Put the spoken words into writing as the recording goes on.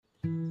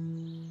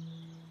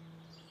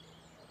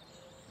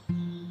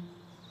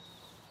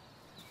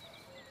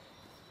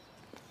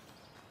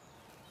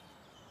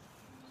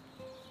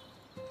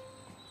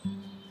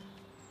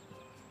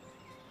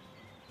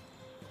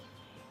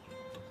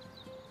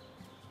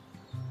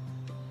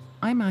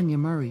I'm Anja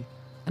Murray,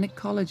 an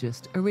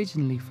ecologist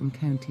originally from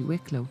County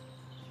Wicklow.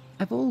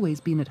 I've always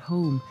been at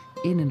home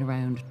in and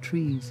around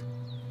trees,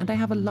 and I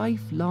have a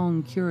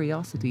lifelong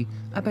curiosity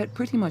about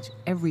pretty much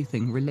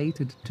everything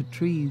related to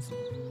trees.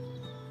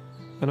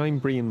 And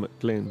I'm Brían Mac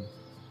Gloinn.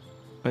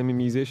 I'm a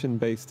musician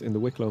based in the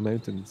Wicklow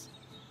Mountains.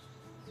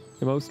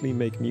 I mostly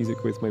make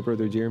music with my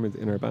brother Diarmuid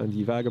in our band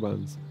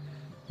Vagabonds,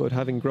 but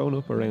having grown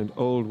up around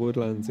old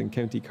woodlands in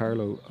County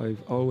Carlow,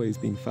 I've always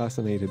been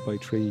fascinated by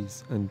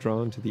trees and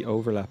drawn to the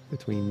overlap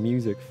between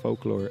music,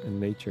 folklore and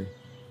nature.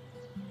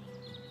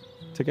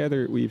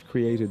 Together we've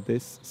created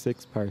this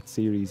 6-part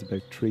series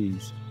about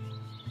trees.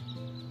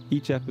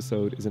 Each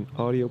episode is an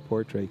audio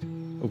portrait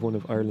of one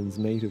of Ireland's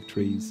native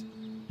trees,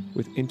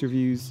 with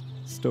interviews,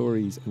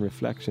 stories and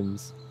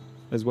reflections,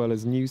 as well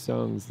as new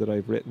songs that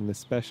I've written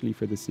especially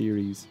for the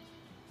series,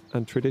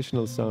 and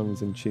traditional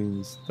songs and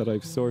tunes that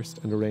I've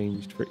sourced and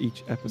arranged for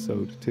each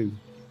episode too.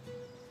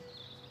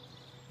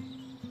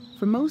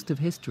 For most of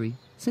history,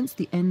 since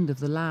the end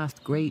of the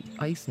last great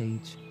ice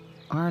age,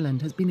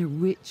 Ireland has been a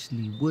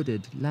richly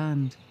wooded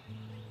land.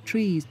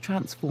 Trees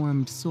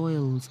transformed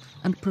soils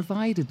and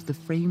provided the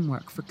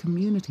framework for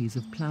communities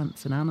of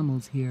plants and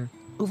animals here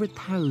over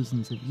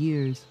thousands of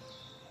years.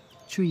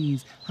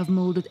 Trees have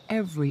moulded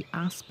every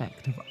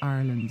aspect of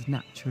Ireland's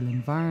natural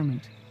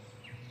environment.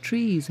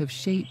 Trees have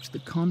shaped the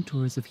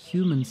contours of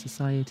human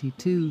society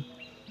too,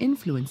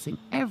 influencing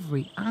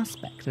every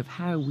aspect of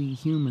how we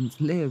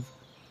humans live,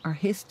 our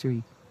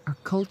history, our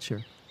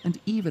culture, and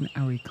even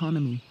our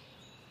economy.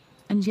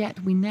 And yet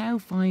we now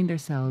find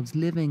ourselves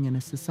living in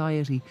a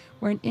society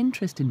where an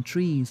interest in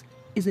trees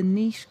is a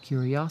niche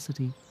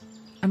curiosity,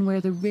 and where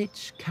the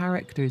rich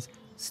characters,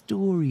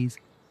 stories,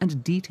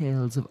 and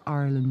details of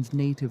Ireland's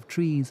native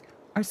trees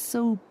are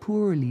so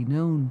poorly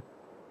known.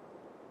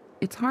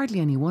 It's hardly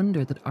any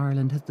wonder that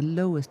Ireland has the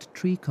lowest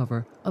tree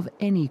cover of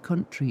any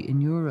country in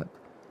Europe,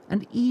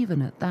 and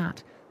even at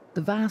that,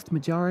 the vast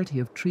majority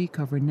of tree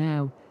cover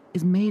now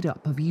is made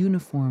up of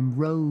uniform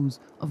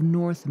rows of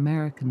North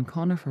American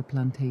conifer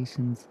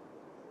plantations,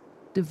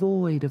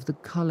 devoid of the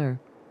colour,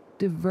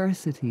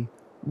 diversity,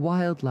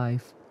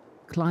 wildlife,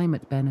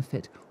 climate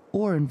benefit,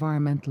 or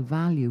environmental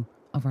value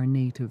of our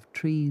native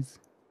trees.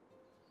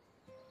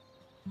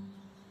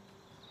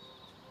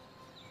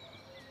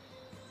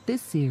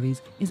 This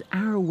series is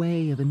our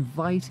way of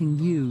inviting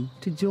you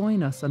to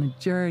join us on a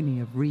journey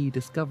of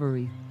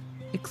rediscovery,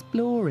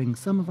 exploring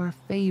some of our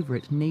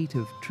favourite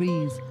native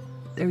trees,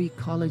 their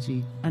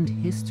ecology and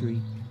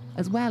history,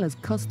 as well as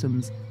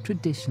customs,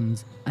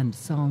 traditions and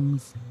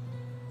songs.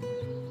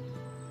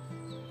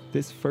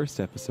 This first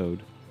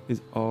episode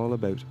is all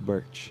about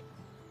birch,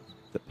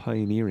 the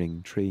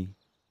pioneering tree.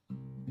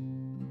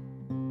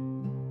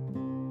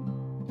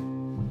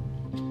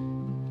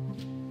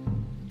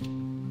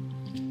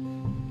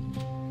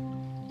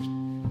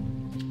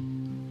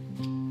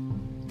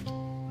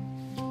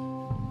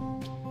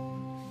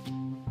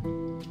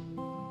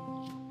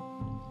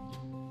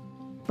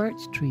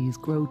 Birch trees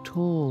grow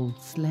tall,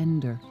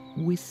 slender,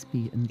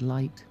 wispy and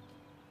light.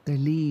 Their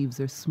leaves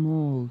are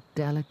small,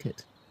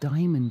 delicate,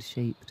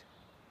 diamond-shaped,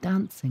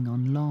 dancing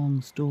on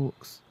long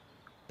stalks,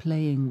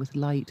 playing with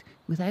light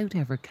without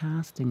ever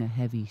casting a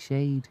heavy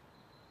shade.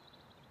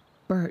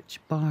 Birch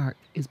bark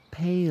is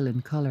pale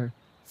in colour,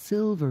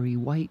 silvery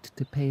white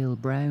to pale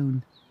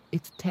brown,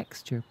 its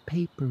texture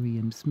papery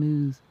and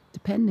smooth,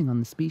 depending on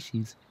the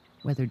species,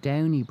 whether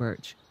downy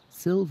birch,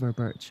 silver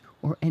birch,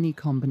 or any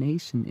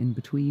combination in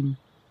between.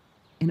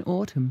 In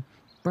autumn,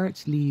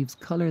 birch leaves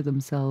colour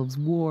themselves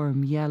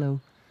warm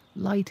yellow,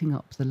 lighting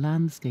up the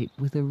landscape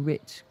with a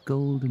rich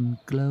golden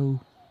glow.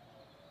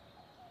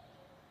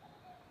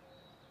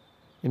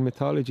 In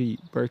mythology,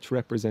 birch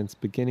represents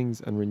beginnings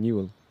and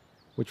renewal,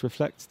 which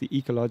reflects the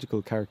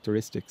ecological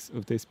characteristics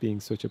of this being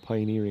such a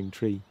pioneering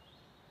tree.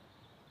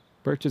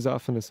 Birch is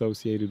often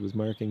associated with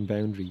marking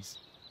boundaries.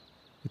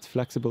 Its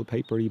flexible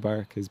papery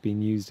bark has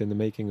been used in the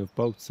making of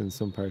boats in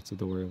some parts of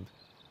the world.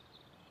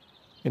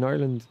 In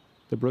Ireland,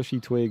 the brushy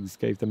twigs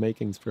gave the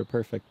makings for a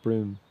perfect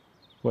broom,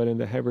 while in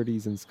the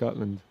Hebrides in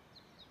Scotland,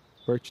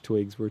 birch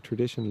twigs were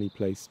traditionally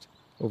placed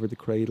over the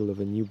cradle of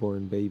a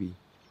newborn baby.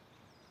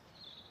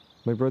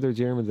 My brother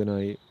Diarmuid and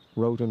I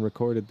wrote and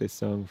recorded this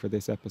song for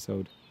this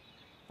episode,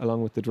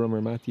 along with the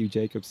drummer Matthew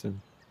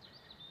Jacobson.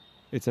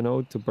 It's an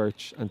ode to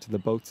birch and to the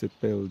boats it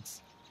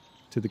builds,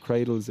 to the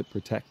cradles it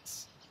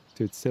protects,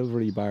 to its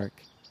silvery bark,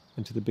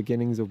 and to the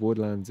beginnings of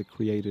woodlands it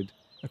created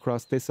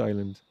across this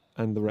island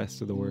and the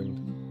rest of the world.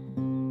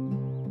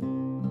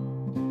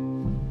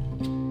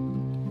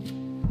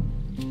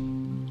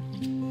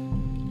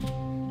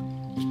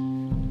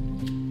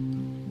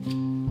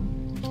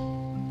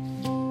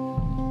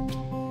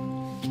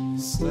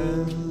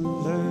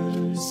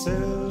 Slender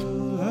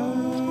silver,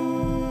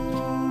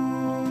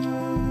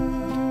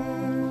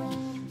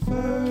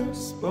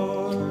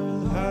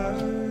 firstborn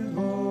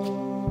hardborn,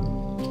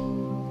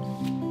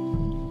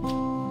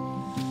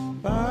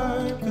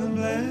 bark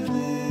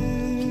unblemished,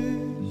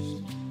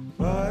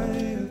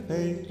 white of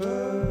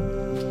paper.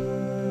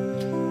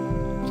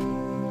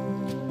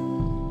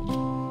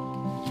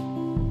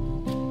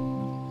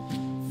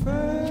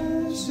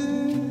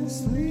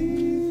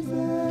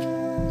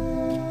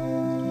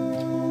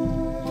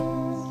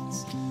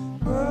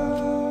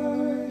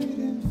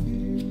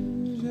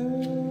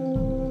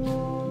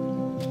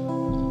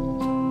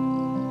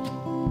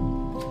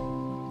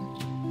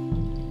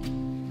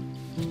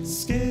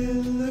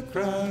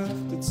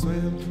 that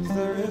swims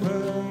the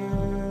river.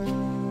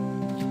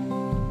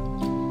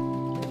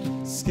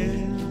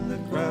 Skin the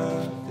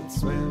craft that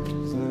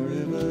swims the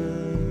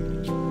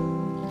river.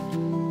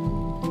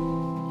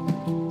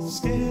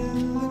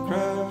 Skin the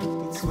craft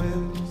that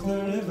swims the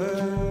river.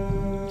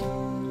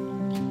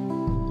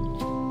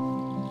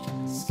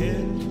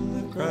 Skin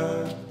the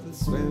craft that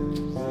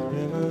swims the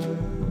river.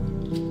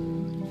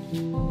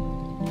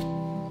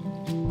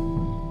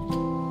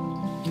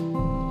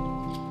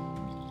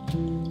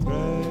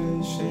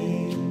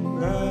 Threshing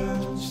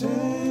branches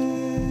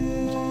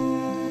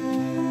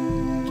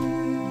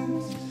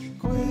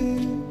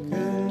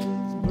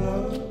quickens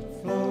blood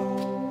flow.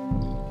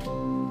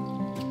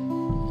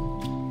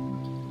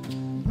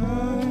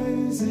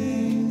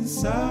 Rising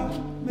sap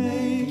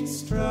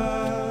makes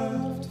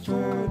draught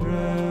for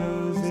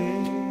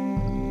drowsing.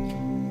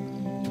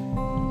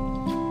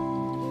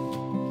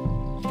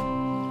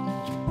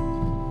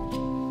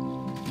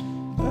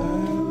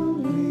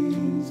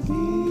 Boundaries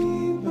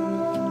keep up.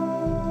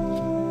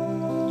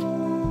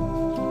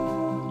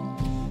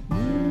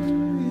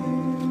 New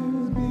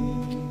years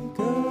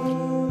begun.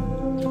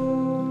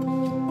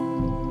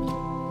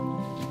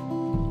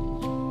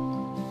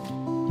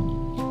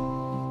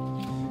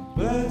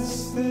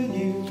 Bless the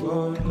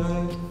newborn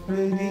life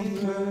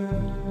redeemer.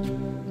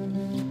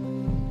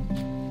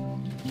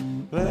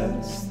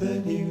 Bless the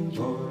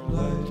newborn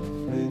life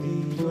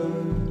redeemer.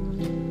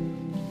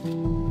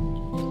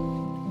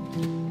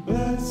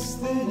 Bless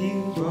the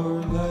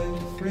newborn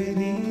life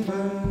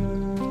redeemer.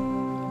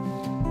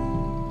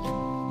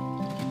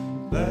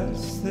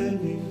 Bless the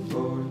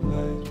newborn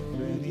life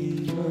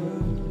redeemer.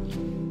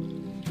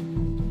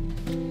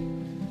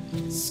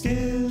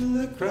 Skin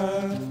the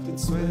craft that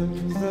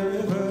swims the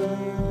river.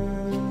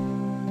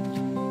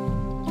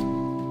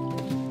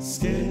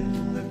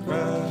 Skin the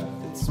craft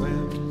that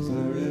swims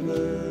the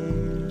river.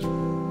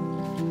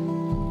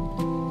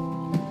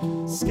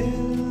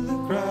 Skin the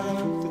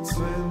craft that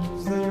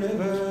swims the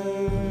river.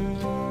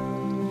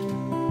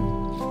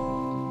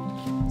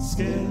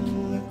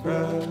 Skin the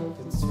craft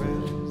that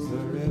swims the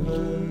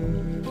river.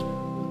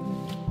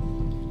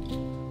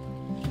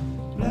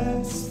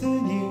 Bless the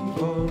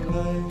newborn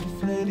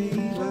life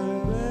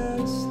redeemer.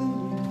 Bless the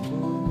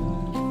newborn life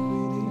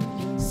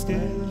redeemer.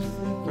 Skin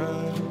the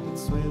craft that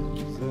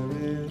swims the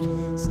river.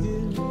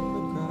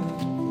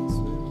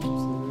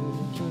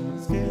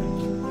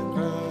 Skin the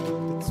craft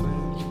that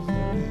swims the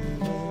river.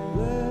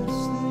 Skin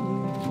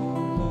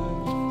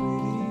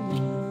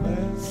the craft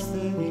that swims the river. Bless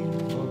the newborn life redeemer. Bless the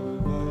newborn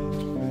life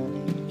redeemer.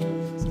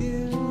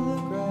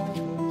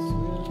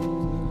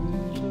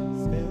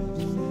 Skin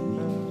the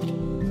craft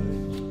that swims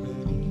the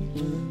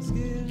river. Skin the craft life redeemer.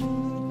 Skin the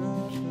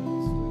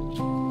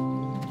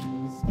craft that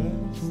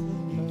swims the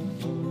river.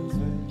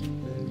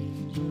 Bless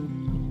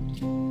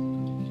the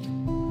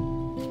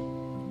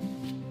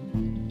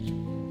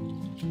newborn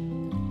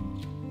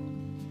life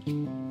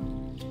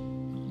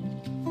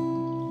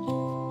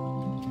redeemer.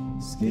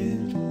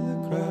 Skin the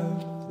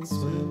craft that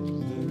swims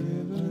the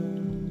river.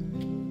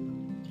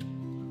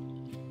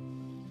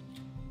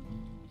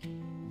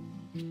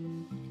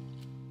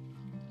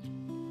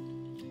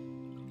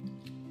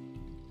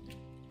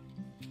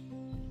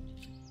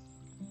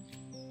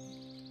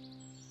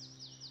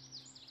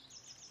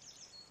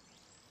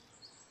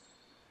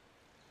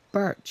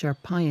 Birch are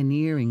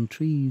pioneering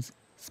trees,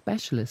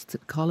 specialists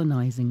at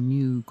colonising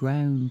new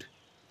ground.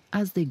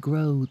 As they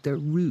grow, their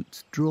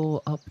roots draw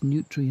up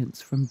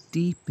nutrients from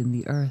deep in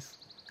the earth,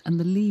 and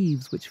the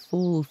leaves which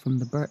fall from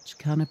the birch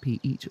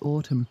canopy each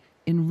autumn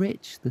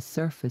enrich the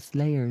surface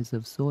layers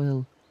of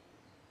soil.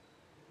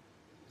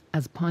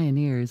 As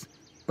pioneers,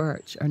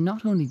 birch are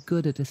not only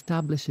good at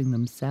establishing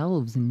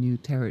themselves in new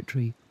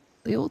territory,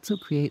 they also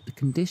create the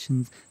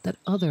conditions that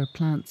other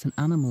plants and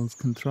animals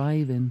can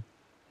thrive in.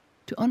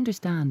 To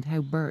understand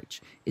how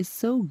birch is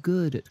so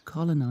good at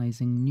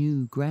colonising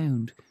new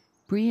ground,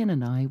 Brían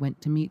and I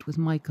went to meet with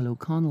Michael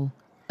O'Connell,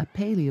 a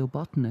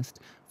paleobotanist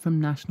from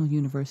National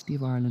University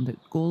of Ireland at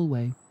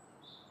Galway.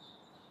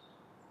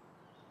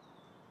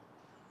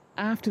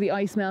 After the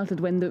ice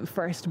melted, when the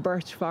first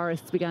birch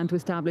forests began to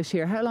establish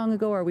here, how long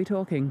ago are we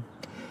talking?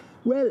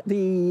 Well,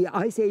 the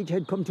Ice Age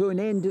had come to an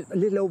end a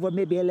little over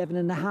maybe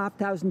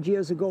 11,500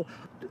 years ago.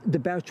 The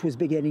birch was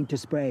beginning to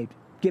spread.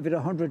 Give it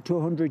 100 to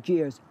 100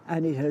 years,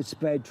 and it had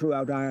spread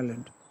throughout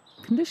Ireland.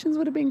 Conditions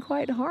would have been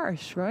quite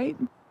harsh, right?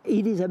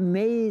 It is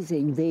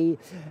amazing the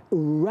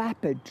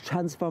rapid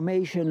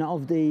transformation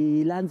of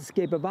the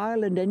landscape of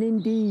Ireland and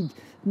indeed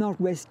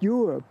Northwest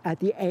Europe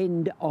at the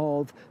end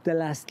of the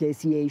last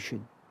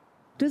glaciation.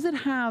 Does it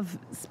have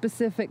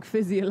specific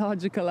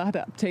physiological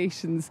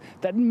adaptations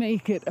that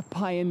make it a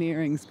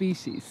pioneering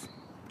species?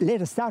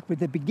 Let us start with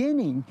the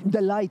beginning. The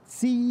light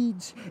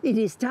seeds. It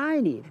is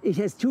tiny. It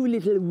has two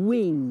little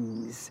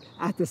wings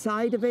at the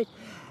side of it,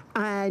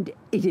 and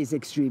it is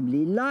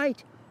extremely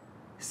light.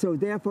 So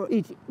therefore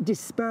it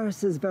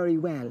disperses very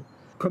well.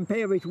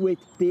 Compare it with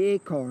the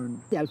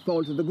acorn. They'll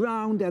fall to the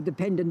ground. They're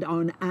dependent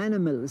on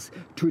animals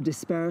to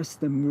disperse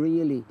them,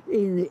 really.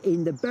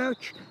 In the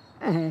birch,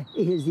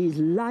 it has these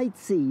light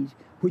seeds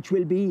which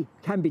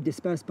can be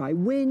dispersed by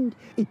wind.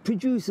 It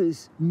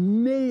produces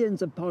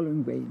millions of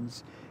pollen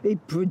grains.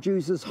 It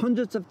produces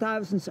hundreds of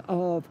thousands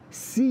of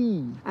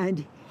seed,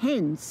 and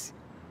hence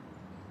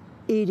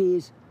it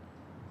is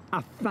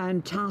a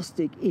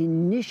fantastic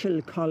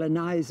initial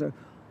colonizer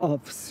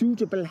of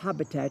suitable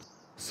habitat.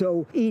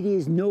 So it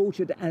is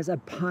noted as a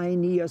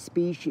pioneer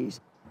species.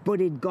 But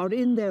it got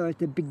in there at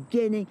the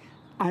beginning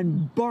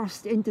and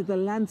burst into the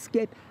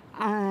landscape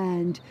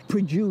and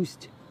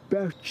produced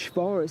birch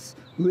forests,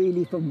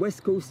 really from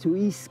west coast to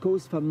east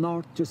coast, from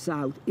north to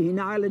south, in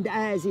Ireland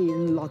as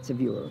in lots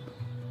of Europe.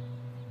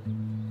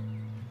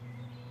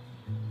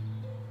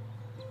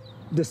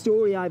 The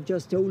story I've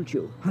just told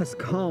you has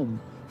come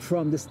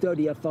from the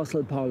study of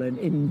fossil pollen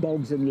in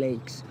bogs and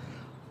lakes.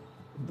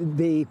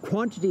 The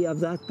quantity of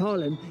that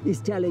pollen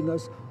is telling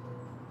us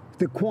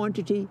the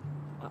quantity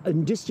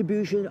and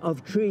distribution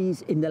of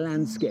trees in the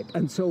landscape.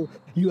 And so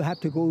you have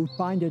to go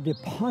find a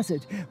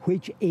deposit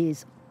which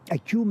is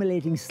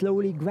accumulating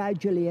slowly,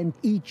 gradually, and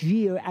each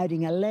year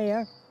adding a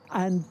layer.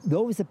 And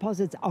those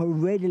deposits are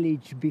readily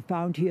to be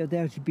found here.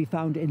 They're to be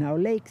found in our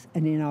lakes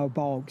and in our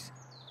bogs.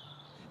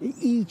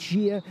 Each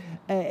year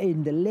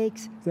in the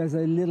lakes, there's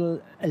a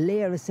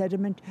layer of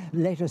sediment,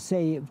 let us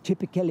say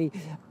typically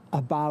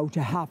about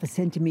a half a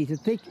centimetre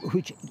thick,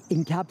 which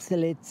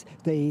encapsulates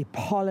the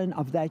pollen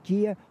of that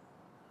year.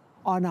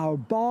 On our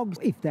bogs,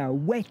 if they're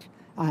wet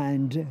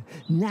and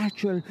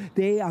natural,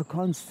 they are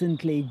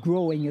constantly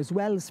growing as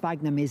well.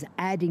 Sphagnum is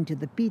adding to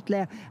the peat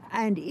layer,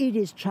 and it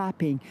is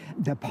trapping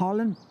the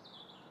pollen.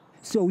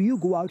 So you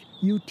go out,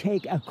 you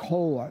take a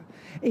core.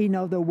 In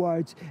other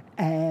words,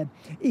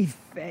 if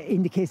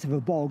in the case of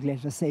a bog,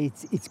 let us say,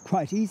 it's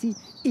quite easy.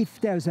 If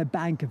there's a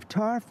bank of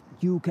turf,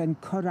 you can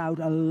cut out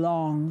a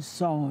long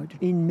sod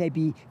in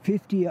maybe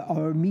 50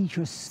 or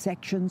metre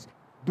sections,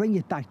 bring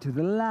it back to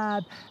the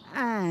lab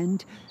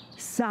and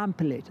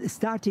sample it.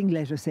 Starting,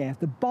 let us say, at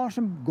the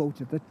bottom, go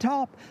to the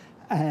top,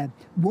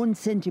 1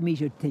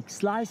 centimetre thick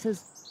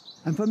slices.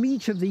 And from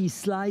each of these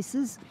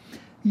slices,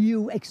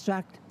 you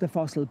extract the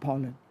fossil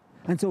pollen.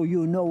 And so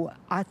you know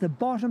at the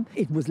bottom,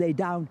 it was laid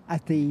down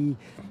at the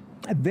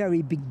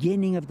very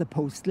beginning of the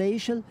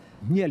post-glacial,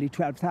 nearly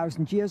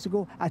 12,000 years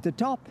ago. At the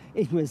top,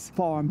 it was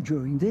formed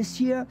during this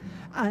year.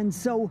 And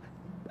so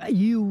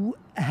you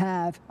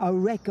have a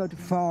record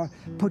for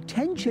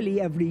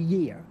potentially every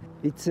year.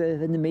 It's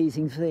an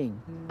amazing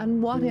thing.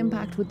 And what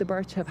impact would the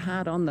birch have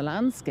had on the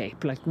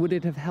landscape? Like, would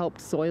it have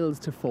helped soils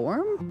to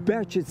form?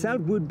 Birch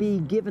itself would be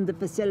given the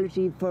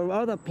facility for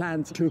other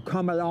plants to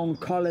come along,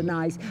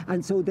 colonise,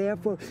 and so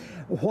therefore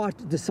what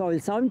the soil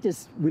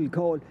scientists will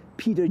call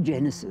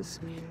pedogenesis,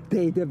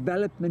 the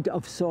development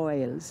of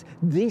soils.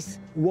 This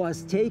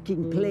was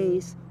taking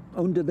place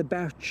under the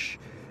birch.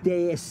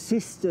 They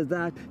assisted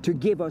that to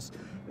give us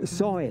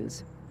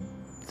soils.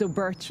 So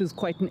birch was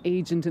quite an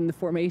agent in the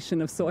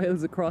formation of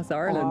soils across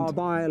Ireland. Of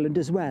Ireland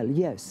as well,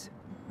 yes.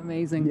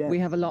 Amazing. Yeah. We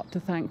have a lot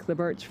to thank the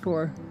birch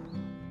for.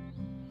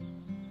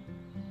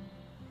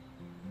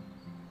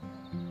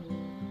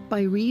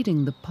 By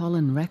reading the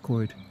pollen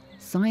record,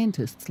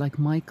 scientists like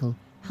Michael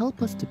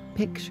help us to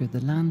picture the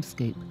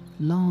landscape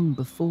long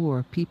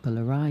before people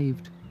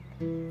arrived.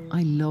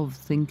 I love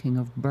thinking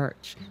of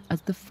birch as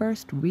the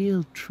first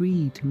real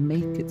tree to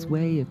make its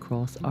way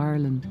across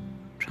Ireland,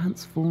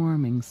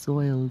 transforming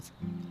soils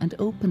and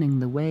opening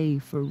the way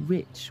for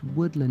rich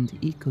woodland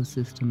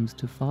ecosystems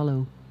to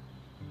follow.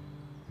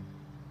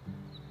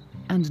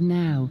 And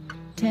now,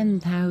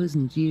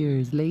 10,000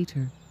 years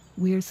later,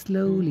 we are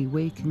slowly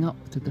waking up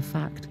to the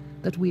fact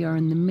that we are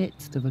in the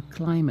midst of a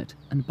climate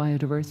and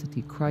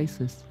biodiversity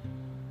crisis.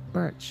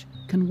 Birch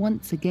can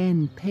once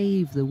again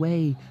pave the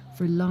way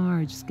for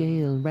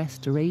large-scale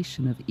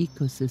restoration of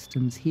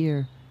ecosystems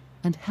here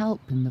and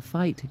help in the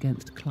fight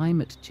against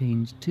climate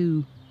change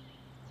too.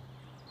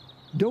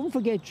 Don't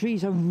forget,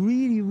 trees are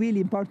really,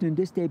 really important in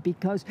this day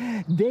because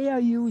they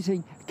are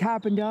using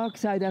carbon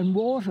dioxide and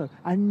water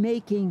and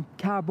making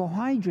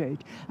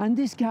carbohydrate. And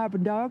this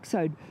carbon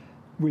dioxide,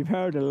 we've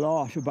heard a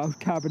lot about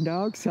carbon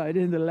dioxide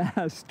in the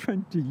last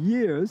 20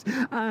 years,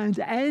 and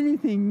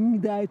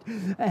anything that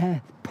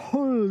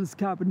pulls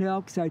carbon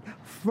dioxide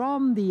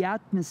from the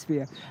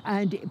atmosphere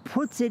and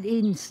puts it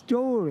in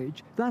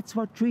storage, that's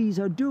what trees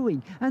are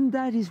doing. And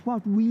that is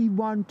what we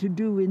want to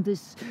do in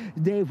this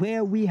day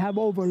where we have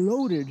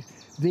overloaded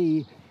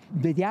the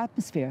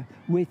atmosphere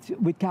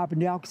with carbon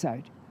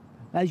dioxide.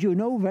 As you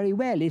know very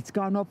well, it's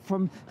gone up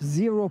from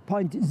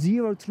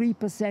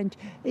 0.03%.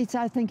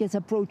 I think it's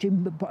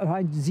approaching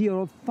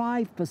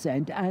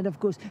 0.05%. And of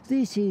course,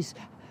 it is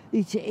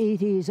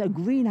a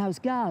greenhouse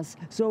gas,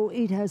 so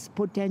it has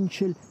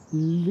potential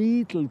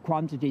lethal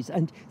quantities.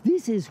 And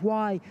this is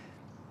why,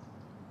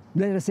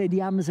 let us say,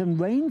 the Amazon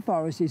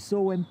rainforest is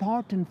so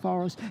important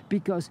for us,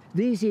 because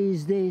this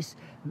is this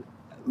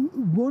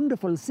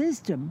wonderful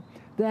system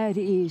that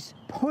is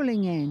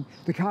pulling in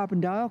the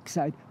carbon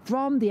dioxide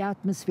from the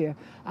atmosphere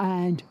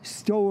and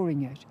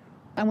storing it.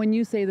 And when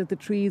you say that the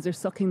trees are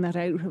sucking that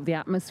out of the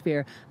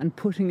atmosphere and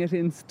putting it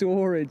in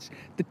storage,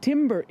 the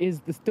timber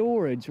is the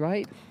storage,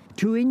 right?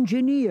 To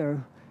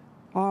engineer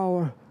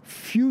our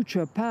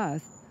future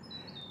path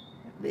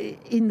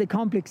in the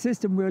complex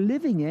system we're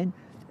living in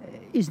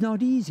is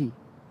not easy.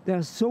 There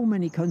are so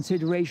many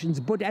considerations,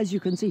 but as you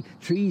can see,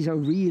 trees are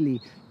really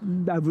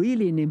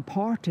an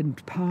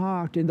important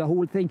part in the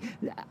whole thing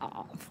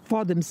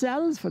for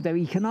themselves, for their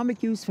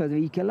economic use, for their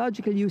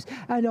ecological use,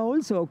 and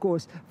also, of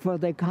course, for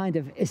the kind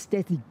of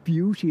aesthetic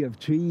beauty of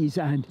trees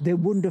and the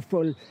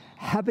wonderful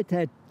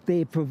habitat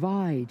they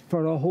provide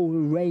for a whole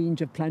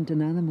range of plant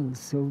and animals.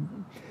 So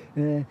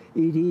it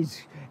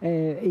is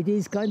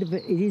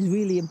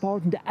really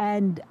important.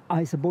 And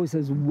I suppose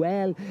as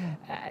well,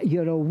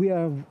 we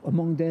are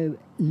among the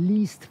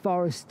least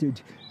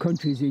forested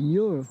countries in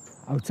Europe,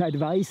 outside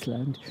of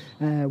Iceland.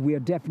 We are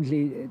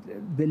definitely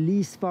the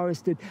least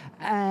forested,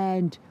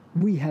 and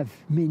we have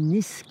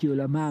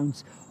minuscule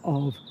amounts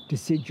of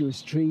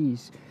deciduous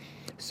trees.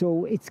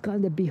 So it's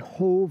kind of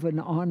behoven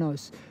on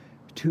us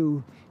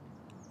to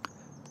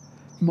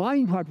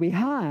mind what we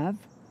have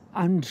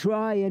and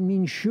try and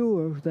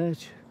ensure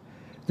that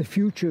the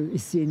future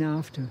is seen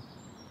after.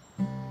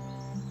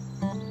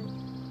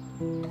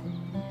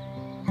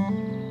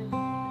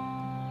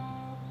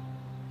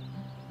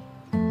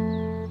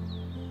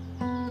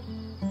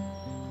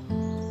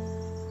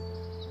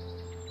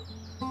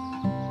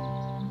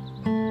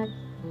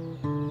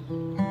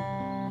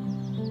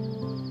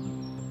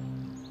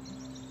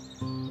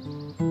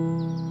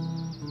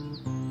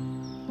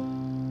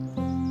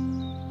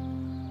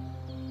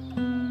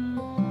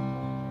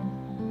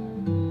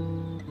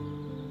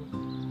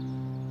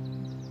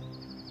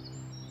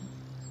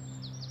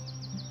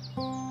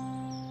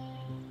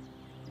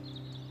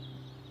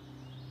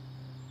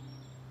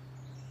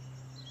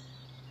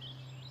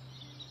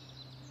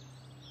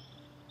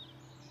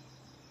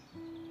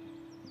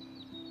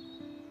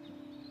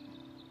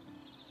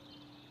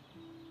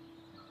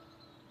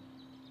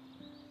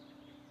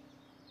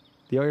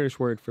 The Irish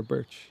word for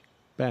birch,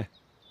 be,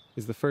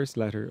 is the first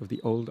letter of the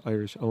Old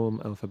Irish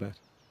Ogham alphabet.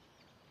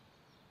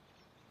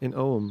 In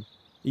Ogham,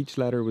 each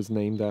letter was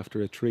named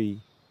after a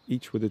tree,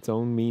 each with its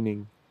own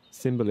meaning,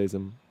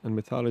 symbolism and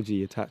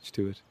mythology attached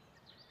to it.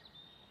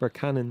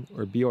 Bircanan,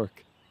 or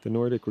Bjork, the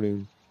Nordic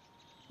rune,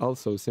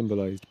 also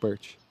symbolised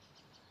birch,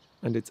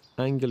 and its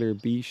angular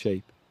B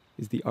shape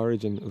is the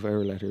origin of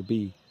our letter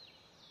B.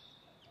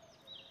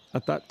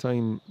 At that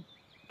time,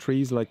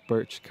 trees like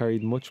birch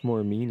carried much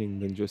more meaning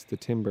than just the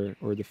timber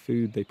or the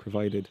food they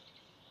provided.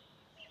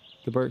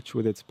 The birch,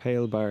 with its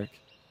pale bark,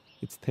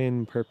 its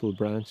thin purple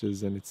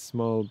branches and its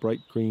small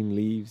bright green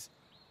leaves,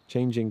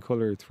 changing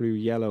colour through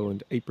yellow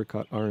and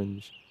apricot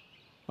orange,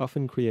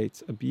 often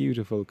creates a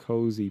beautiful,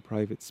 cosy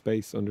private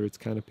space under its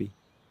canopy,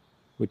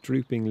 with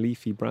drooping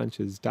leafy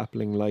branches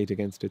dappling light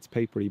against its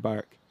papery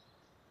bark.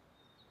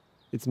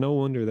 It's no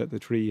wonder that the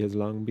tree has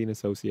long been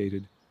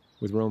associated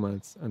with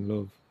romance and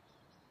love.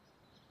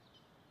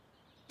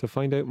 To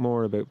find out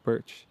more about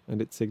birch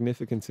and its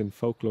significance in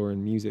folklore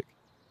and music,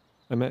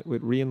 I met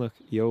with Brían Mac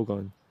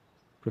Gloinn,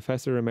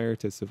 Professor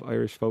Emeritus of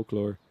Irish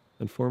Folklore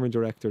and former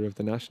Director of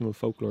the National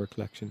Folklore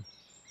Collection.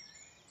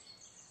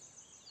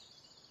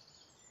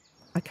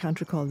 I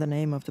can't recall the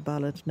name of the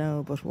ballad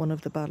now, but one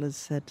of the ballads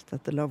said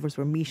that the lovers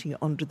were meeting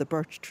under the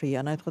birch tree,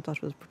 and I thought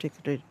that was a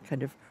particularly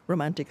kind of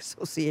romantic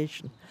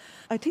association.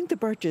 I think the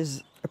birch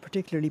is a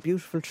particularly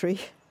beautiful tree.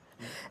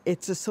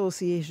 It's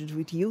associated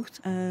with youth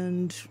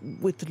and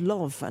with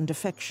love and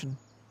affection.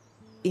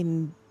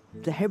 In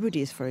the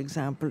Hebrides, for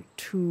example,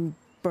 two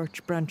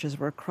birch branches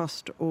were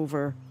crossed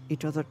over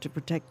each other to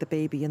protect the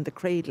baby in the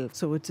cradle.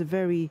 So it's a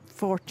very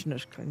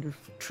fortunate kind of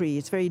tree.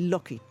 It's very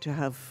lucky to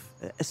have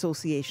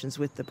associations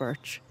with the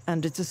birch.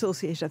 And it's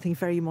associated, I think,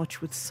 very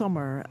much with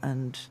summer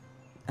and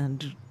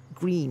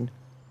green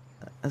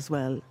as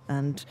well.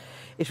 And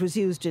it was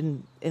used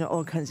in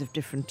all kinds of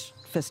different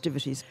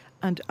festivities.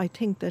 And I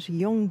think that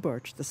young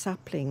birch, the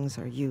saplings,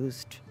 are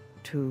used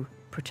to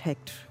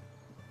protect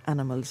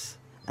animals,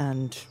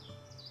 and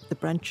the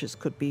branches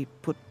could be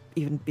put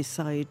even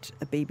beside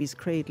a baby's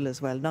cradle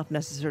as well, not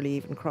necessarily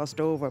even crossed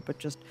over, but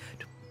just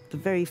the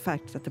very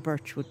fact that the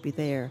birch would be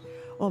there,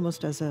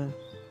 almost as a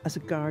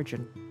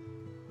guardian.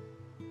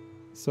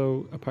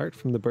 So, apart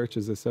from the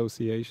birch's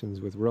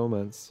associations with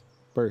romance,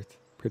 birth,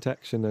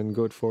 protection and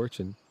good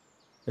fortune,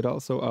 it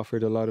also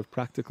offered a lot of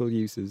practical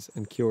uses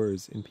and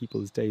cures in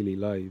people's daily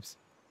lives.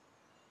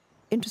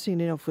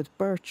 Interestingly enough, with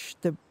birch,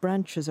 the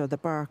branches or the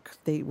bark,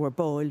 they were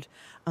boiled,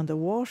 and the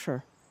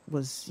water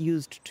was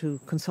used to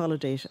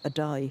consolidate a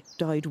dye.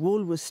 Dyed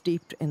wool was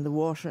steeped in the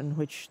water in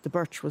which the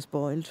birch was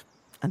boiled,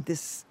 and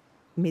this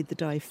made the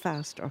dye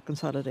fast or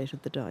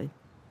consolidated the dye.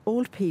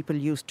 Old people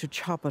used to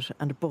chop it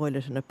and boil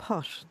it in a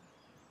pot,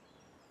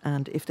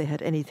 and if they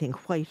had anything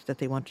white that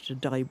they wanted to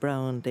dye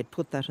brown, they'd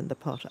put that in the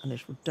pot and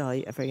it would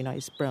dye a very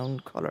nice brown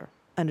colour.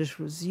 And it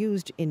was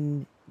used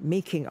in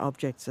making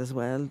objects as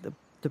well.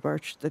 The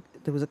birch,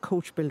 there was a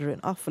coach builder in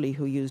Offaly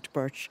who used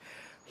birch.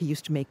 He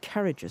used to make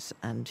carriages,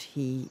 and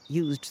he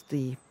used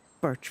the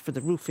birch for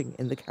the roofing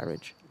in the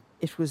carriage.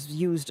 It was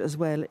used as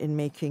well in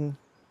making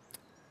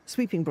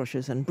sweeping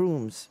brushes and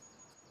brooms.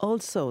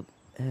 Also,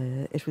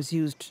 it was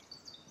used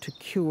to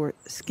cure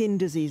skin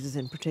diseases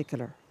in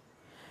particular.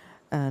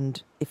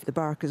 And if the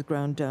bark is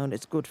ground down,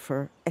 it's good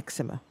for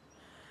eczema.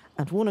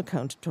 And one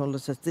account told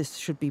us that this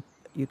should be,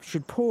 you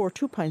should pour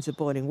 2 pints of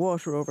boiling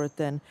water over it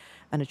then,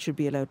 and it should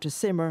be allowed to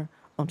simmer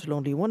until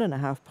only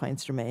 1.5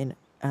 pints remain,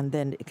 and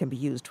then it can be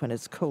used when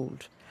it's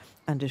cold.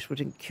 And it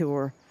would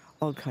cure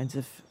all kinds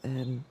of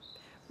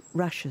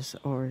rashes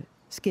or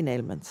skin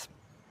ailments.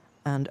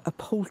 And a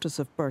poultice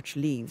of birch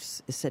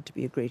leaves is said to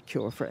be a great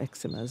cure for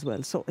eczema as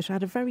well. So it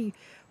had a very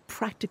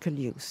practical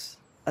use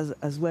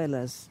as well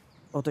as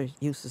other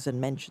uses and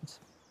mentions.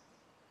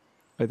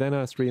 I then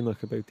asked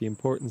Rianach about the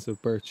importance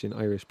of birch in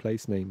Irish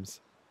place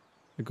names,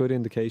 a good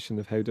indication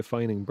of how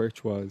defining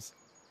birch was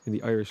in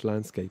the Irish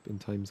landscape in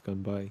times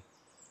gone by.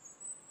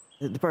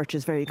 The birch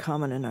is very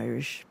common in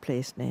Irish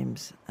place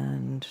names,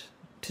 and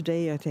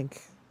today I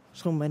think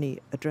so many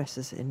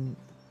addresses in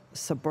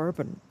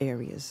suburban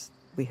areas.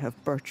 We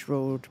have Birch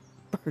Road,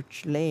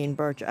 Birch Lane,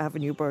 Birch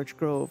Avenue, Birch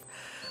Grove,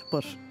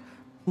 but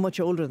much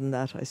older than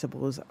that, I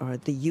suppose, are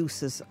the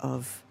uses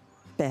of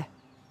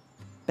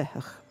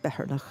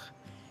Behernach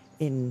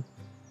in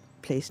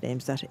place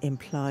names that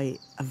imply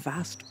a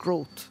vast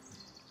growth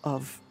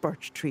of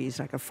birch trees,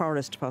 like a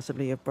forest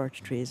possibly of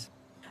birch trees.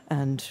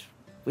 And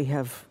we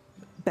have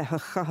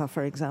Bechachacha,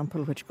 for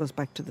example, which goes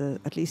back to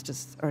at least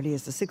as early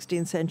as the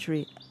 16th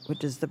century,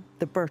 which is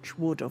the birch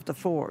wood of the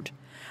ford.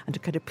 And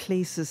it kind of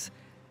places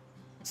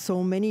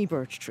so many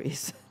birch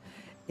trees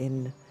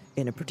in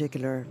a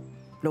particular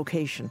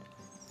location.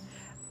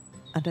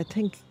 And I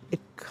think it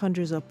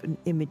conjures up an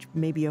image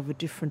maybe of a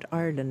different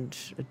Ireland,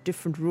 a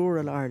different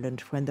rural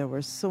Ireland, when there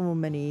were so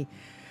many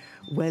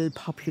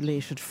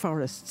well-populated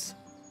forests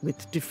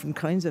with different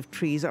kinds of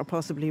trees, or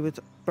possibly with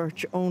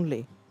birch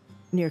only.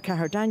 Near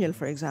Caherdaniel,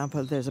 for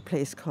example, there's a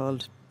place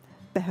called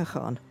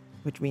Behachan,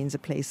 which means a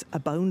place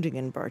abounding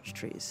in birch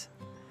trees.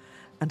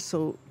 And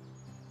so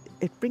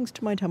it brings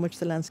to mind how much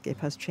the landscape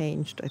has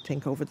changed, I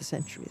think, over the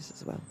centuries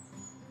as well.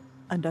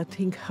 And I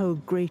think how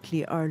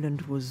greatly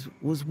Ireland was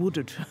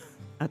wooded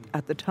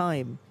at the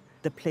time.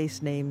 The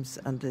place names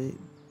and the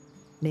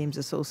names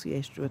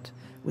associated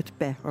with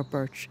Beh or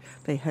birch,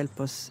 they help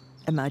us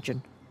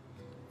imagine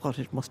what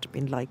it must have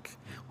been like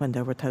when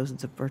there were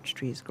thousands of birch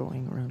trees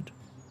growing around.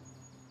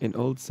 In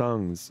old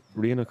songs,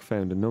 Rianach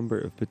found a number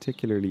of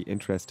particularly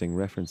interesting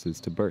references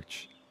to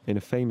birch in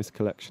a famous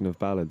collection of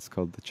ballads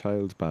called the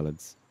Child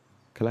Ballads,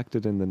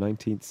 collected in the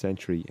 19th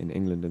century in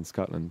England and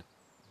Scotland.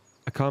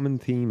 A common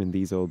theme in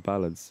these old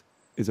ballads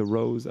is a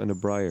rose and a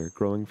briar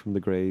growing from the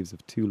graves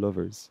of 2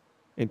 lovers,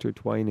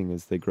 intertwining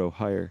as they grow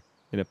higher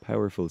in a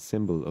powerful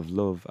symbol of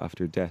love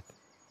after death.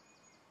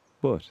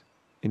 But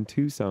in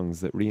 2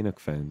 songs that Rianach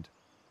found,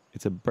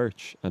 it's a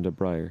birch and a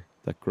briar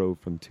that grow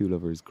from 2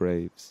 lovers'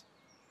 graves.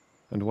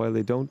 And while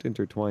they don't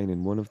intertwine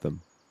in one of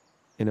them,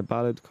 in a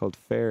ballad called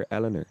Fair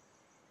Eleanor,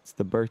 it's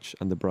the birch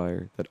and the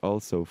briar that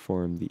also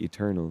form the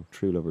eternal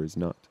true lover's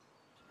knot.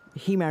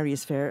 He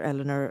marries Fair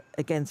Eleanor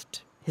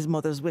against his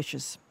mother's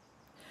wishes.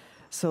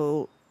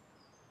 So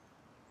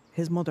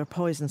his mother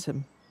poisons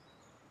him,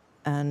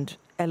 and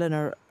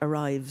Eleanor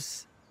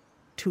arrives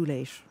too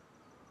late.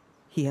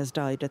 He has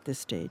died at this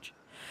stage.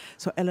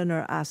 So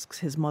Eleanor asks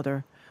his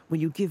mother,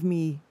 "Will you give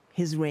me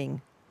his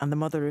ring?" And the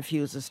mother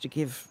refuses to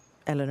give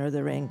Eleanor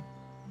the ring.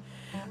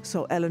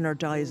 So Eleanor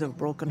dies of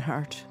broken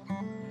heart.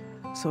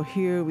 So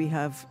here we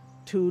have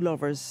 2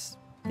 lovers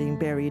being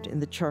buried in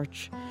the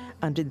church.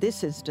 And in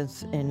this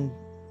instance, in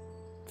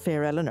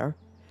Fair Eleanor,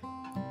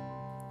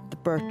 the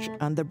birch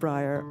and the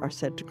briar are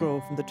said to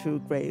grow from the 2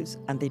 graves,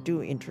 and they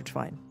do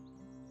intertwine.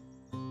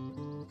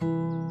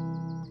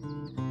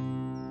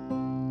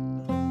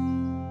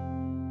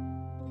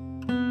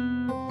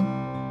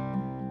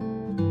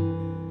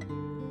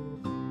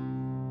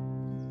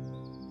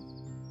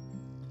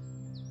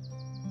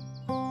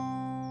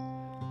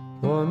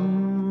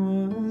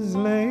 One was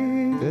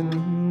laid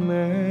in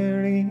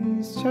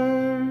Mary's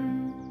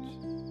church,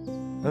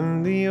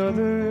 and the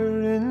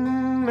other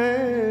in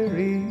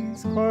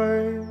Mary's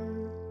choir.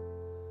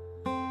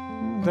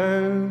 And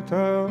out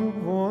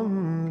of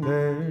one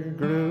there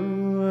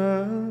grew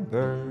a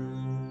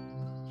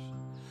birch,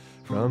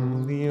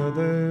 from the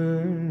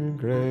other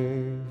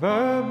grave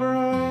a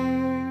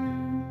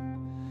briar,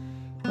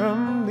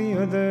 from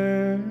the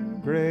other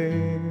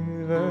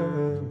grave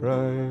a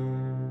briar.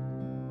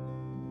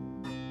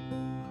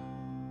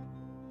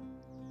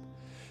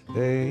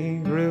 They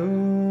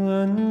grew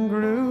and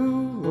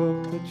grew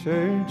up the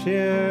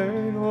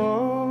churchyard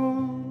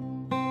wall,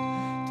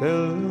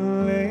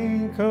 till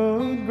they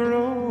could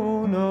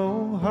grow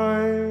no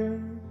higher,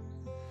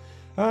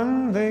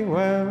 and they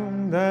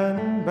wound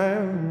and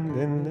bound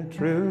in the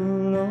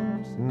true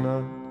love's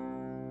knot,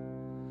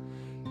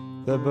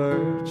 the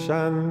birch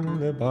and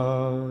the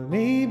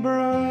bonny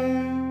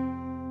briar,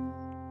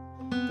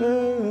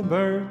 the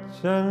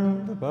birch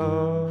and the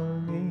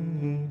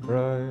bonny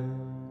briar.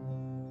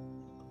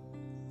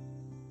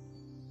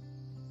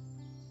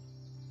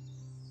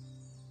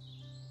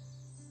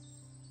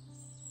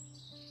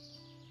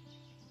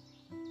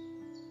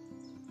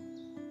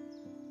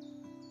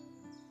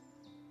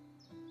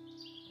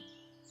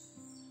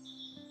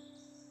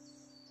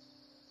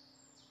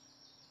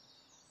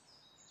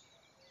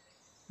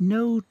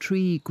 No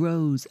tree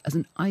grows as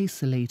an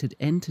isolated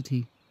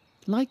entity.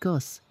 Like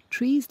us,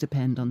 trees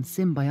depend on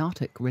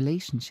symbiotic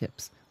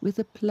relationships with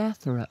a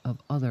plethora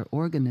of other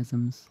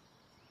organisms.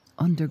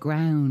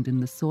 Underground in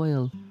the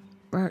soil,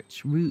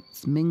 birch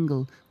roots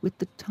mingle with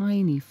the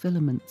tiny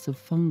filaments of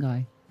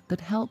fungi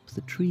that help the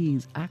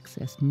trees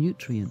access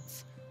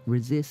nutrients,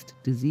 resist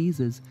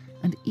diseases,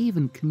 and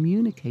even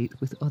communicate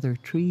with other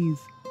trees.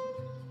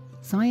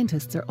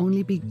 Scientists are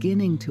only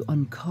beginning to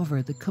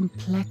uncover the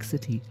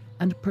complexity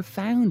and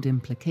profound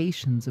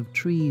implications of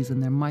trees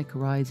and their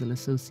mycorrhizal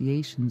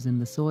associations in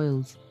the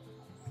soils.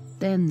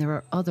 Then there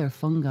are other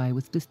fungi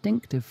with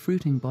distinctive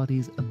fruiting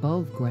bodies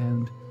above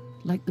ground,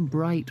 like the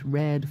bright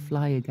red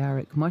fly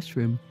agaric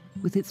mushroom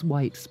with its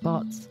white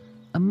spots,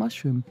 a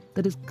mushroom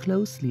that is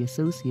closely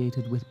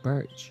associated with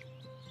birch.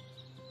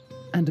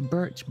 And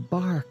birch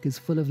bark is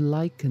full of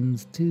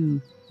lichens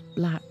too,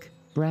 black,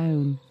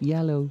 brown,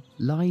 yellow,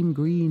 lime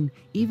green,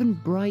 even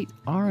bright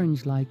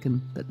orange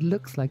lichen that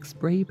looks like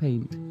spray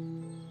paint.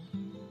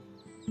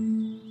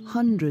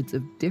 Hundreds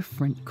of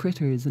different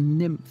critters and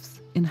nymphs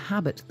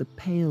inhabit the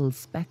pale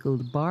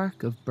speckled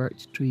bark of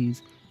birch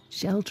trees,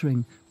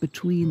 sheltering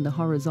between the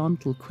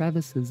horizontal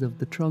crevices of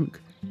the trunk,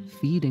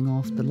 feeding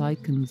off the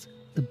lichens,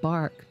 the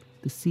bark,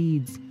 the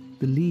seeds,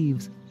 the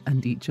leaves,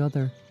 and each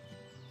other.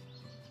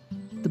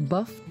 The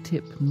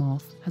buff-tip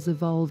moth has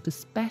evolved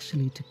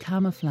especially to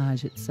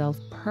camouflage itself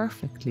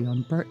perfectly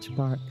on birch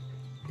bark.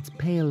 Its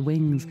pale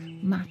wings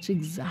match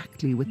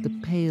exactly with the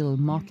pale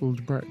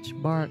mottled birch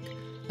bark,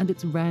 and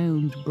its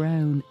round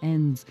brown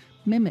ends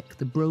mimic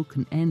the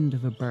broken end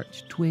of a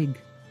birch twig.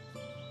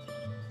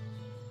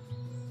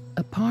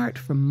 Apart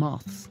from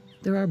moths,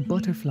 there are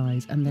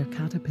butterflies and their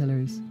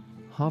caterpillars,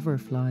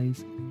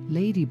 hoverflies,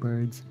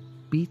 ladybirds,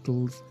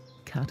 beetles,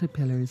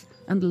 caterpillars,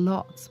 and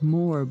lots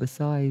more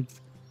besides,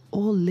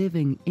 all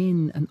living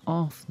in and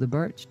off the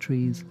birch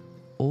trees,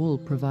 all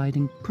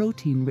providing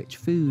protein-rich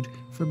food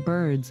for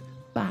birds,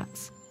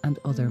 bats, and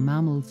other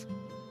mammals.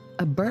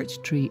 A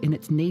birch tree in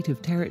its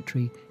native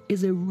territory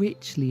is a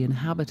richly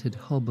inhabited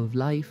hub of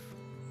life.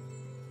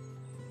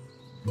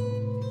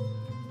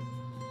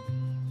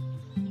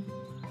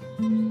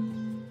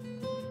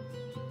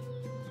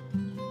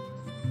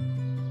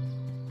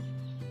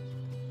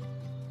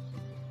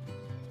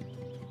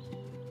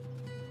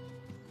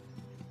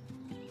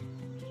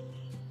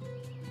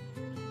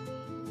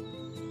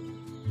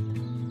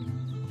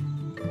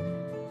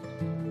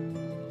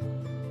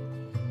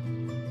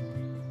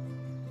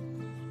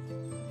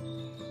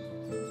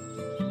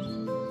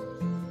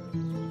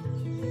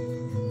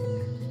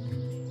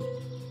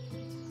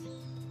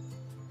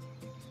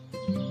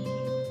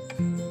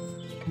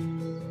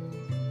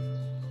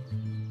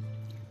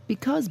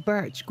 Because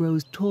birch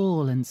grows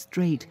tall and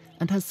straight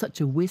and has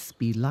such a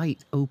wispy,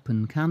 light,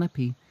 open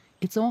canopy,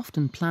 it's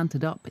often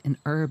planted up in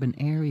urban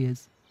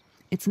areas.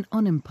 It's an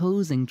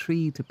unimposing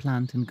tree to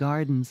plant in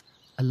gardens,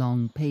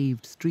 along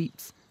paved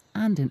streets,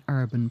 and in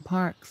urban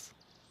parks.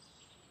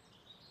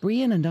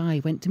 Brían and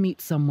I went to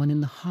meet someone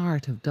in the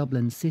heart of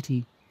Dublin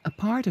City, a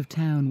part of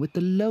town with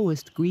the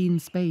lowest green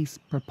space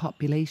per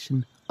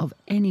population of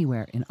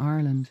anywhere in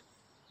Ireland.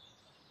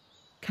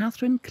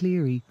 Catherine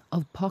Cleary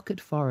of Pocket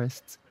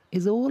Forests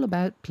is all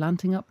about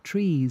planting up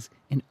trees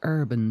in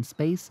urban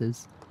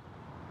spaces.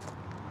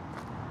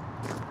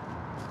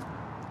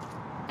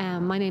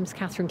 My name's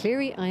Catherine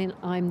Cleary and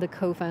I'm the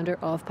co-founder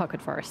of Pocket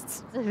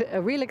Forests.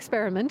 A real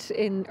experiment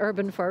in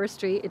urban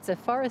forestry. It's a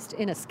forest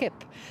in a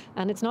skip,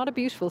 and it's not a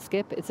beautiful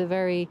skip, it's a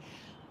very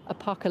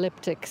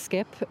apocalyptic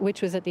skip,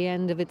 which was at the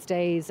end of its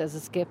days as a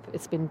skip.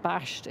 It's been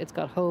bashed, it's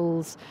got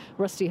holes,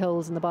 rusty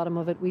holes in the bottom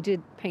of it. We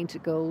did paint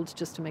it gold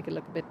just to make it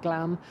look a bit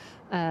glam,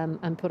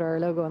 and put our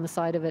logo on the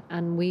side of it.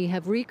 And we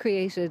have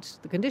recreated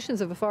the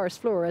conditions of a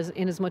forest floor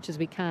in as much as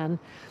we can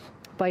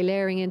by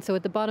layering in. So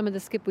at the bottom of the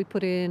skip we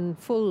put in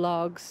full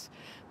logs,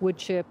 wood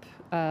chip,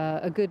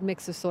 a good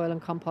mix of soil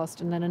and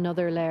compost, and then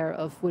another layer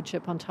of wood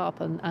chip on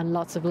top, and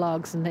lots of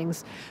logs and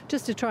things,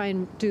 just to try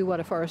and do what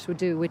a forest would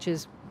do, which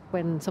is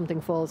when something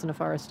falls in a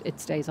forest, it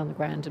stays on the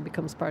ground and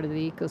becomes part of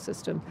the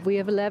ecosystem. We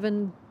have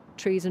 11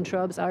 trees and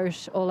shrubs,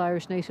 all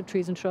Irish native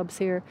trees and shrubs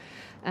here,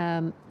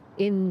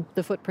 in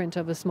the footprint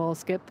of a small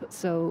skip,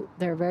 so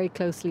they're very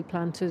closely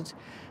planted.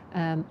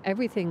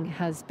 Everything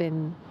has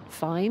been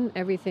fine,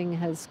 everything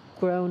has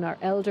grown. Our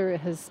elder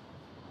has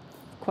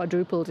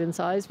quadrupled in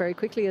size very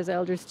quickly, as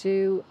elders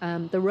do.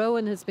 The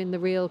rowan has been the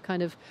real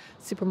kind of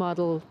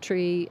supermodel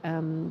tree.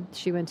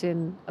 She went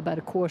in about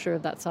a quarter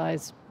of that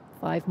size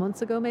 5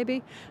 months ago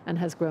maybe, and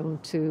has grown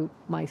to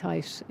my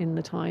height in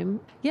the time.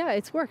 Yeah,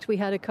 it's worked. We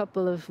had a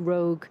couple of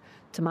rogue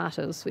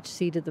tomatoes which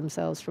seeded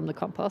themselves from the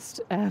compost,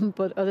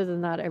 but other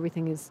than that,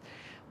 everything is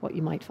what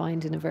you might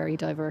find in a very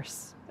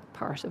diverse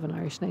part of an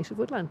Irish native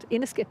woodland,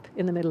 in a skip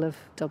in the middle of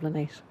Dublin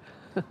 8.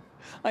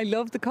 I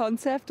love the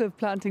concept of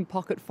planting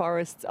pocket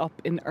forests up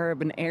in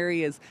urban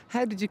areas.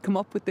 How did you come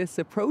up with this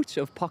approach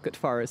of pocket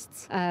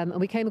forests? And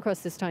we came across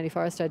this tiny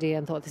forest idea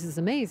and thought, this is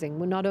amazing.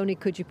 Well, not only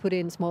could you put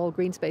in small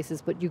green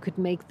spaces, but you could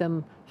make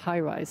them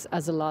high-rise,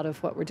 as a lot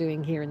of what we're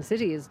doing here in the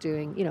city is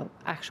doing,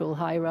 actual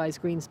high-rise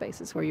green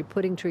spaces where you're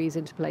putting trees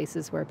into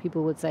places where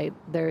people would say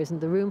there isn't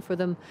the room for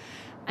them.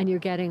 And you're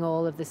getting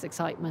all of this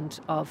excitement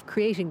of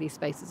creating these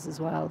spaces as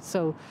well.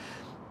 So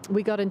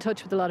we got in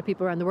touch with a lot of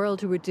people around the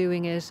world who were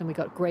doing it, and we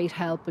got great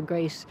help and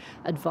great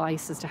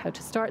advice as to how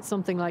to start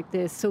something like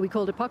this. So we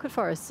called it Pocket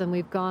Forests, and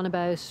we've gone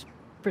about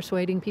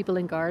persuading people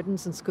in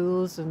gardens and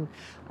schools and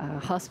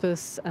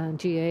hospice and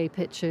GA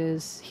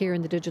pitches here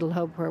in the Digital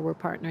Hub, where we're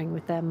partnering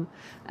with them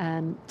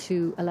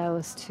to allow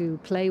us to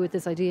play with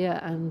this idea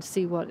and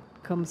see what it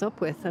comes up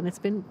with. And it's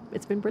been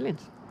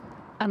brilliant.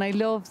 And I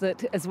love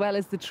that, as well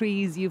as the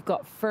trees, you've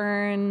got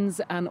ferns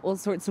and all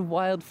sorts of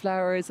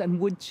wildflowers and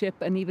wood chip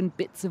and even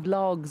bits of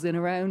logs in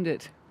around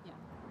it.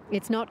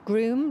 It's not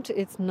groomed,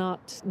 it's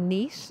not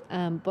neat,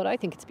 but I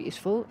think it's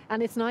beautiful.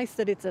 And it's nice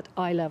that it's at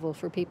eye level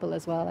for people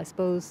as well. I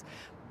suppose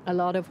a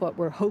lot of what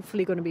we're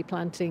hopefully going to be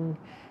planting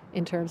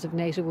in terms of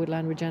native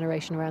woodland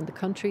regeneration around the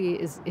country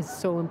is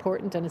so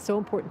important. And it's so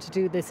important to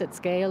do this at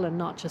scale and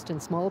not just in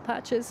small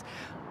patches.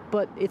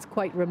 But it's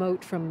quite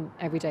remote from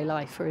everyday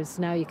life, whereas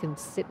now you can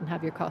sit and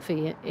have your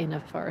coffee in a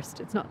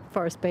forest. It's not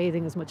forest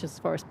bathing as much as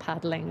forest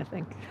paddling, I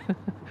think.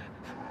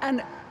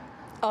 And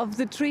of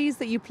the trees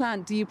that you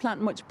plant, do you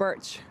plant much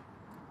birch?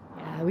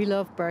 Yeah, we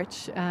love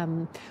birch.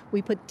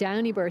 We put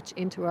downy birch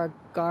into our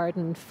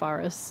garden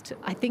forest.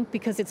 I think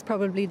because it's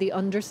probably the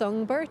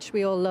undersung birch.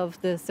 We all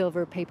love the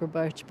silver paper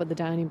birch, but the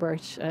downy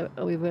birch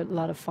we have a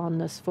lot of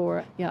fondness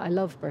for. Yeah, I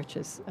love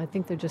birches. I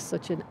think they're just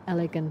such an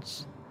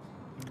elegant,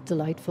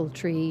 delightful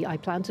tree. I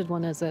planted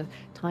one as a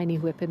tiny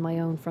whip in my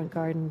own front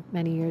garden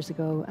many years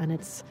ago, and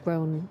it's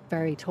grown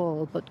very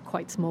tall but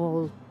quite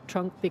small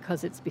trunk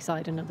because it's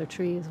beside another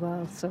tree as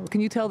well. So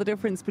can you tell the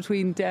difference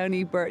between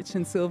downy birch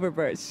and silver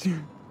birch?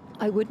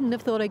 I wouldn't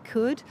have thought I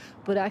could,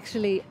 but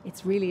actually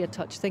it's really a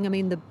touch thing. I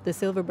mean, the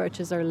silver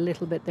birches are a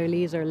little bit, their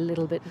leaves are a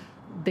little bit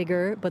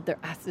bigger, but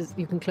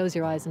you can close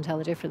your eyes and tell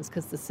the difference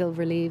because the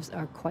silver leaves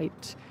are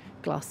quite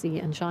glossy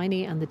and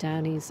shiny, and the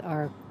downies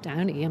are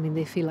downy. I mean,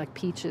 they feel like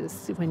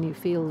peaches when you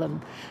feel them.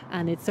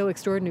 And it's so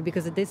extraordinary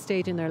because at this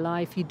stage in their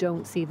life, you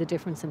don't see the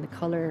difference in the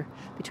colour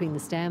between the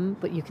stem,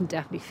 but you can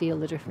definitely feel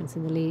the difference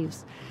in the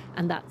leaves.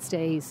 And that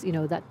stays,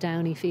 that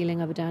downy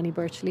feeling of a downy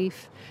birch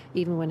leaf.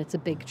 Even when it's a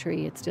big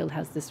tree, it still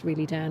has this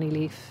really downy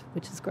leaf,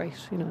 which is great.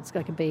 It's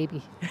like a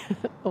baby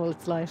all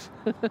its life.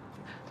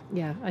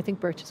 Yeah, I think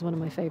birch is one of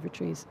my favourite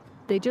trees.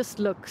 They just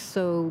look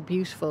so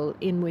beautiful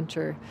in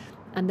winter.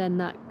 And then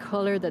that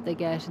colour that they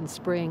get in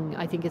spring,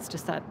 I think it's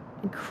just that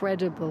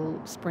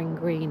incredible spring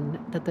green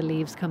that the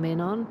leaves come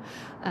in on,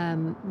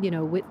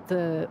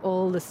 with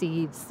all the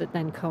seeds that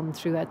then come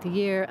throughout the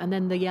year, and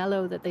then the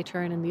yellow that they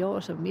turn in the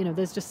autumn.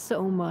 There's just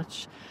so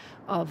much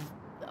of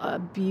a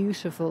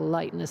beautiful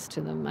lightness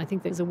to them. I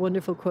think there's a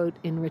wonderful quote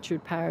in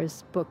Richard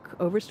Parr's book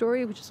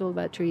Overstory, which is all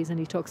about trees, and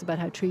he talks about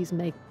how trees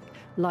make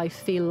life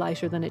feel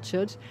lighter than it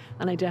should.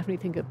 And I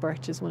definitely think that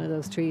birch is one of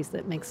those trees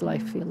that makes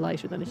life feel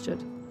lighter than it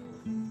should.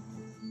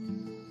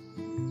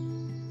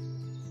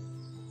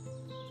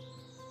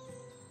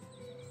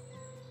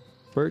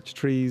 Birch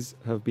trees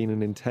have been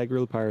an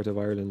integral part of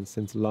Ireland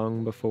since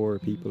long before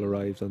people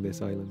arrived on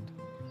this island.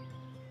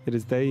 It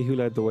is they who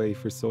led the way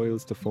for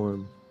soils to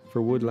form,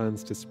 for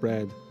woodlands to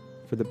spread,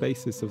 for the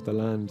basis of the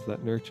land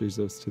that nurtures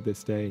us to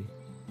this day.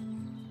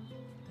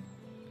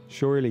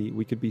 Surely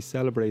we could be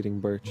celebrating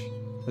birch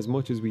as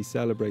much as we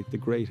celebrate the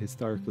great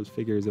historical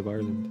figures of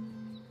Ireland.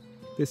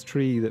 This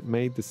tree that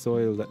made the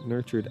soil that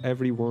nurtured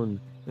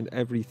everyone and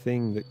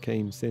everything that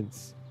came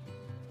since.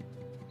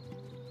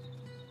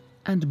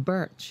 And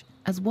birch,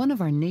 as one of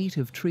our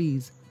native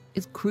trees,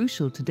 is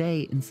crucial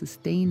today in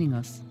sustaining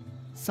us,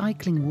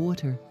 cycling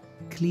water,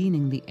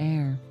 cleaning the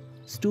air,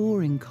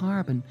 storing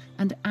carbon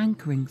and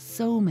anchoring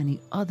so many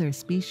other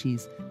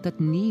species that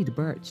need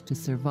birch to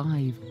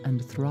survive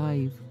and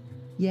thrive.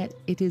 Yet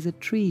it is a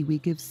tree we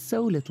give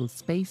so little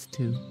space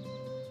to.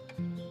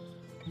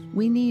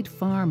 We need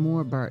far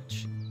more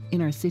birch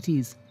in our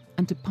cities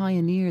and to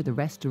pioneer the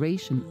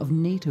restoration of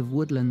native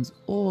woodlands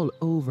all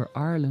over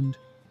Ireland.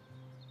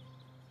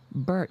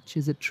 Birch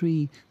is a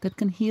tree that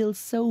can heal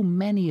so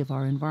many of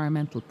our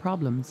environmental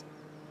problems.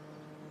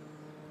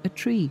 A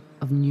tree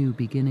of new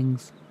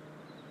beginnings.